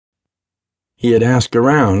He had asked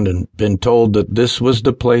around and been told that this was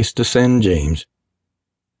the place to send James,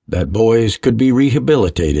 that boys could be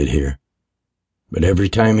rehabilitated here. But every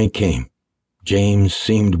time he came, James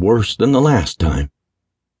seemed worse than the last time.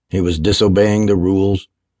 He was disobeying the rules,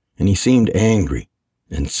 and he seemed angry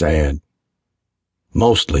and sad.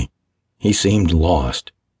 Mostly, he seemed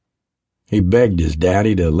lost. He begged his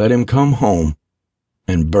daddy to let him come home,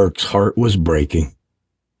 and Burke's heart was breaking.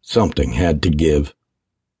 Something had to give.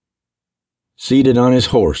 Seated on his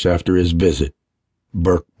horse after his visit,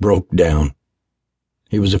 Burke broke down.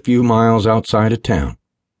 He was a few miles outside of town,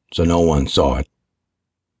 so no one saw it.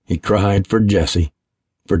 He cried for Jessie,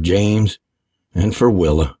 for James, and for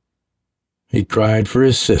Willa. He cried for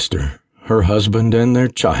his sister, her husband, and their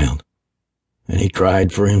child. And he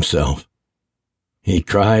cried for himself. He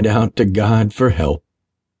cried out to God for help.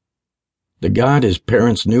 The God his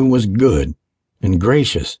parents knew was good and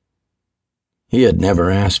gracious. He had never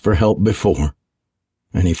asked for help before,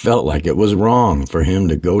 and he felt like it was wrong for him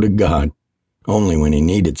to go to God only when he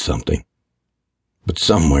needed something. But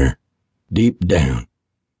somewhere, deep down,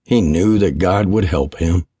 he knew that God would help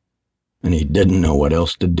him, and he didn't know what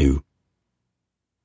else to do.